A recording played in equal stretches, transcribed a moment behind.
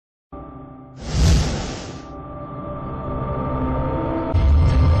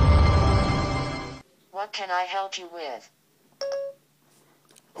What can I help you with?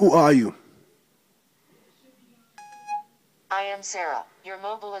 Who are you? I am Sarah, your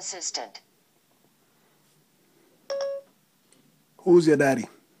mobile assistant. Who's your daddy?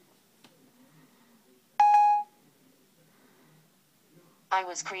 I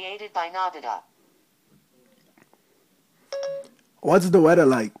was created by Nabida. What's the weather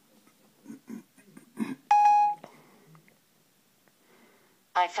like?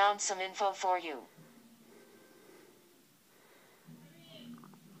 I found some info for you.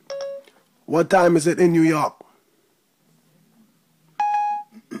 What time is it in New York?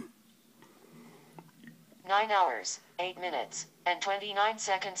 9 hours, 8 minutes, and 29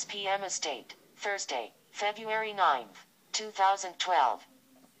 seconds p.m. Estate, Thursday, February 9th, 2012.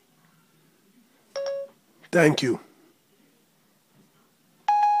 Thank you.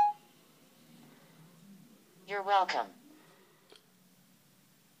 You're welcome.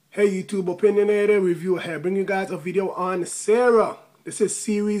 Hey YouTube, Opinionative Reviewer here, bringing you guys a video on Sara. This is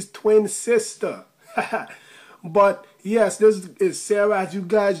Siri's twin sister. But yes, this is Sara. As you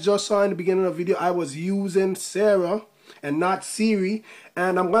guys just saw in the beginning of the video, I was using Sara and not Siri.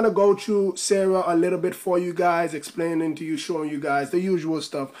 And I'm going to go through Sara a little bit for you guys, explaining to you, showing you guys the usual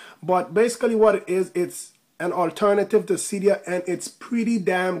stuff. But basically what it is, it's an alternative to Siri, and it's pretty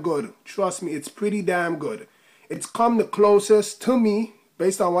damn good. Trust me, it's pretty damn good. It's come the closest to me,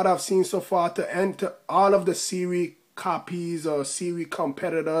 based on what I've seen so far, to enter all of the Siri copies or Siri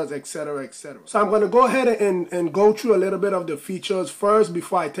competitors, etc., etc. So I'm going to go ahead and go through a little bit of the features first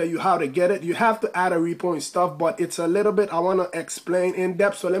before I tell you how to get it. You have to add a repo and stuff, but it's a little bit I want to explain in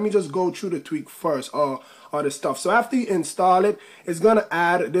depth. So let me just go through the tweak first, or the stuff. So after you install it, it's going to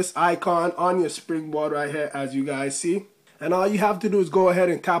add this icon on your springboard right here, as you guys see. And all you have to do is go ahead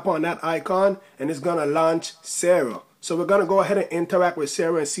and tap on that icon, and it's going to launch Sara. So we're going to go ahead and interact with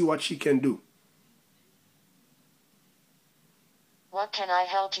Sara and see what she can do. What can I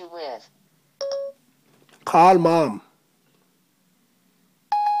help you with? Call mom.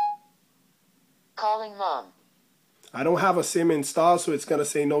 Calling mom. I don't have a SIM installed, so it's going to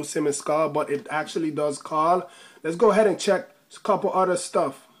say no SIM installed, but it actually does call. Let's go ahead and check a couple other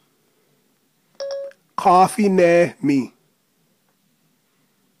stuff. Coffee near me.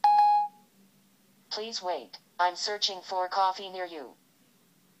 Please wait. I'm searching for coffee near you.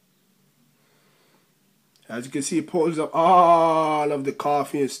 As you can see, it pulls up all of the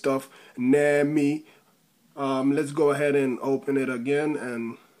coffee and stuff near me. Let's go ahead and open it again,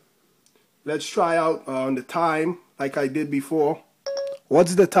 and let's try out the time like I did before.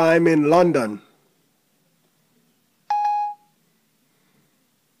 What's the time in London?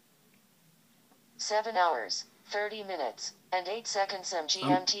 Seven hours, 30 minutes, and 8 seconds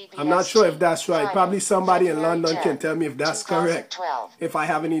GMT. I'm not sure if that's right. Friday, Probably somebody in February London 10th, can tell me if that's correct. 2012. If I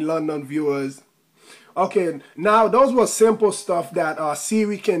have any London viewers. Okay, now those were simple stuff that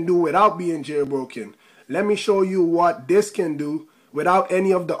Siri can do without being jailbroken. Let me show you what this can do without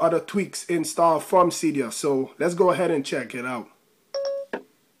any of the other tweaks installed from Siri. So let's go ahead and check it out.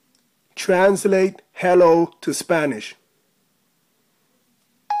 Translate hello to Spanish.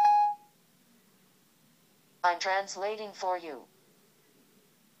 I'm translating for you.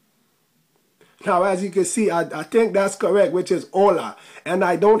 Now, as you can see, I think that's correct, which is hola. And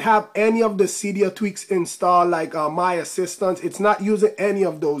I don't have any of the Cydia tweaks installed like my assistants. It's not using any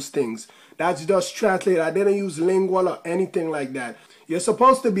of those things. That's just translate. I didn't use lingual or anything like that. You're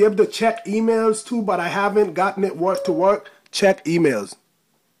supposed to be able to check emails too, but I haven't gotten it to work. Check emails.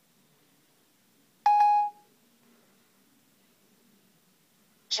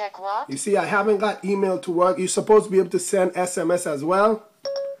 Check what? You see, I haven't got email to work. You're supposed to be able to send SMS as well.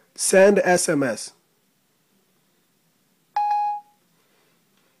 Send SMS.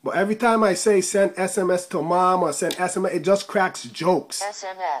 But every time I say send SMS to mom or send SMS, it just cracks jokes.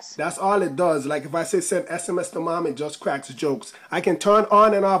 SMS. That's all it does. Like if I say send SMS to mom, it just cracks jokes. I can turn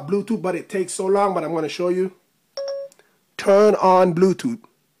on and off Bluetooth, but it takes so long, but I'm going to show you. Turn on Bluetooth.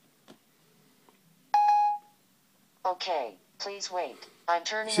 Okay, please wait. I'm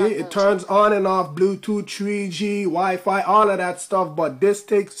turning See, on it Bluetooth. turns on and off Bluetooth, 3G, Wi-Fi, all of that stuff. But this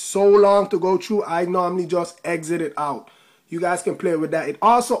takes so long to go through, I normally just exit it out. You guys can play with that. It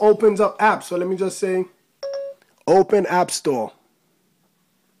also opens up apps. So let me just say, open App Store.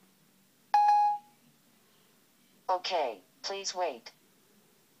 Okay, please wait.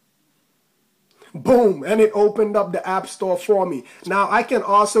 Boom, and it opened up the App Store for me. Now I can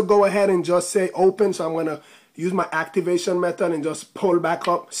also go ahead and just say open. So I'm going to use my activation method and just pull back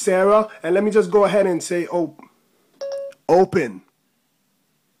up Sara. And let me just go ahead and say open.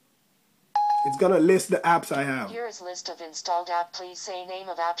 It's going to list the apps I have. Here is list of installed app. Please say name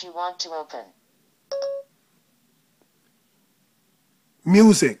of app you want to open.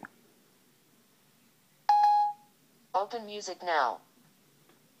 music. Open music now.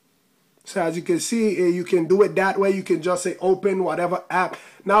 So as you can see, you can do it that way. You can just say open whatever app.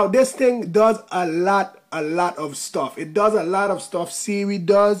 Now this thing does a lot of stuff. It does a lot of stuff Siri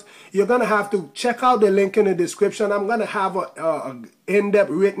does. You're gonna have to check out the link in the description. I'm gonna have a in-depth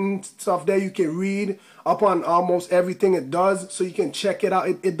written stuff there you can read up on almost everything it does, so you can check it out.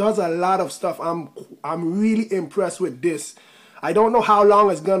 It does a lot of stuff. I'm really impressed with this. I don't know how long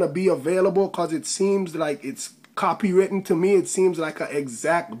it's gonna be available because it seems like it's copywritten to me. It seems like an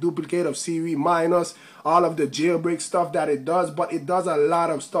exact duplicate of Siri minus all of the jailbreak stuff that it does, but it does a lot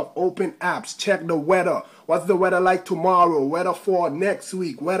of stuff. Open apps, check the weather. What's the weather like tomorrow? Weather for next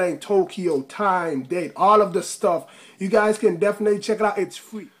week, weather in Tokyo, time, date, all of the stuff. You guys can definitely check it out. It's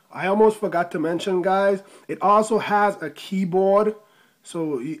free. I almost forgot to mention, guys, it also has a keyboard.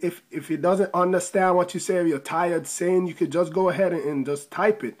 So if it doesn't understand what you say, or you're tired saying, you could just go ahead and just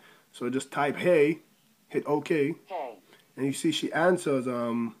type it. So just type hey, hit OK, Hey. and you see she answers,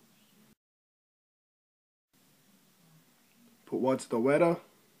 put what's the weather?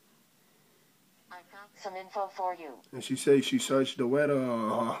 I found some info for you. And she says she searched the weather.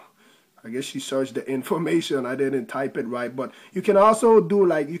 I guess she searched the information. I didn't type it right. But you can also do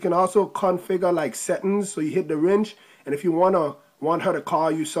you can also configure like settings. So you hit the wrench, and if you want her to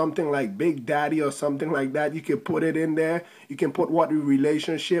call you something like Big Daddy or something like that, you can put it in there. You can put what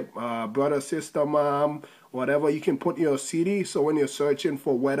relationship, brother, sister, mom, whatever. You can put your city, so when you're searching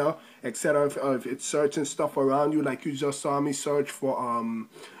for weather, etc., if it's searching stuff around you, like you just saw me search for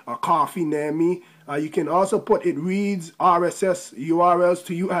a coffee near me, you can also put it reads RSS URLs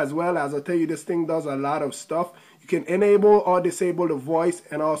to you as well. As I tell you, this thing does a lot of stuff. You can enable or disable the voice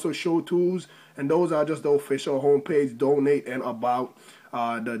and also show tools, and those are just the official homepage, donate, and about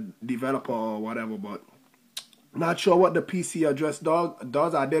the developer or whatever. But not sure what the PC address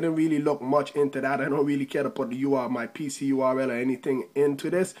does. I didn't really look much into that. I don't really care to put the my PC URL or anything into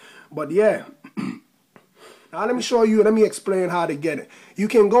this. But yeah. Now let me show you, let me explain how to get it. You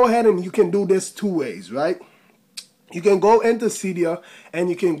can go ahead and you can do this two ways, right? You can go into Cydia and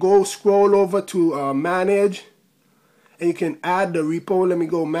you can go scroll over to manage, and you can add the repo. Let me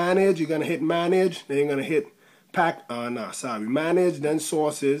go manage. You're going to hit manage. Then you're going to hit manage, then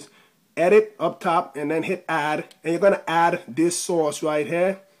sources, edit up top, and then hit add. And you're going to add this source right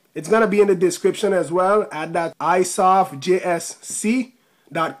here. It's going to be in the description as well. Add that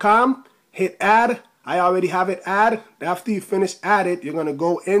isoftjsc.com. Hit add. I already have it add. After you finish add it, you're going to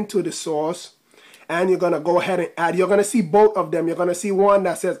go into the source and you're going to go ahead and add. You're going to see both of them. You're going to see one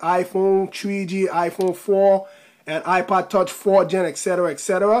that says iPhone 3G, iPhone 4, and iPod Touch 4 Gen, etc.,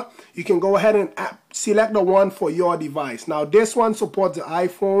 etc. You can go ahead and select the one for your device. Now, this one supports the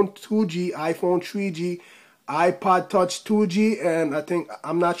iPhone 2G, iPhone 3G, iPod Touch 2G, and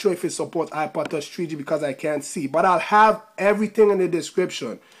I'm not sure if it supports iPod Touch 3G because I can't see. But I'll have everything in the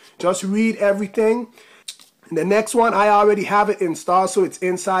description. Just read everything. The next one, I already have it installed, so it's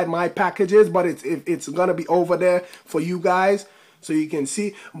inside my packages, but it's gonna be over there for you guys so you can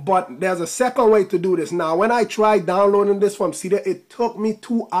see. But there's a second way to do this. Now, when I tried downloading this from Cydia, it took me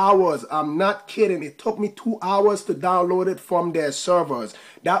 2 hours. I'm not kidding. It took me 2 hours to download it from their servers.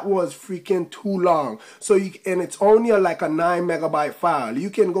 That was freaking too long. So and it's only like a 9 megabyte file. You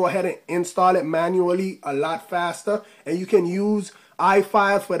can go ahead and install it manually a lot faster, and you can use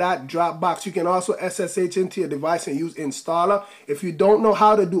iFile for that Dropbox. You can also SSH into your device and use installer. If you don't know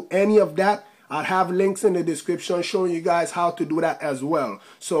how to do any of that, I'll have links in the description showing you guys how to do that as well.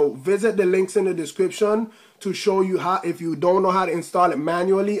 So visit the links in the description to show you how. If you don't know how to install it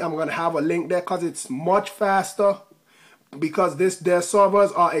manually, I'm going to have a link there because it's much faster, because their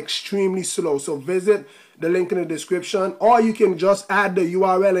servers are extremely slow. So visit the link in the description, or you can just add the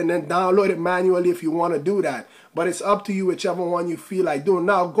URL and then download it manually if you want to do that. But it's up to you, whichever one you feel like doing.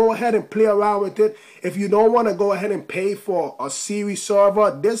 Now, go ahead and play around with it. If you don't want to go ahead and pay for a Siri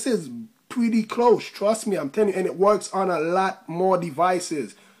server, this is pretty close. Trust me, I'm telling you. And it works on a lot more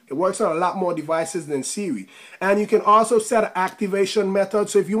devices. It works on a lot more devices than Siri. And you can also set an activation method.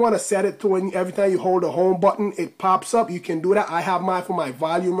 So if you want to set it to when every time you hold the home button, it pops up, you can do that. I have mine for my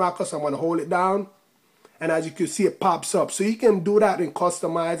volume rocker, so I'm going to hold it down. And as you can see, it pops up. So you can do that and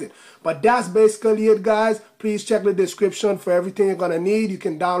customize it. But that's basically it, guys. Please check the description for everything you're going to need. You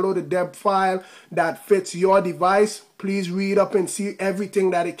can download a deb file that fits your device. Please read up and see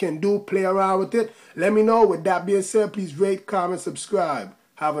everything that it can do. Play around with it. Let me know. With that being said, please rate, comment, subscribe.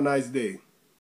 Have a nice day.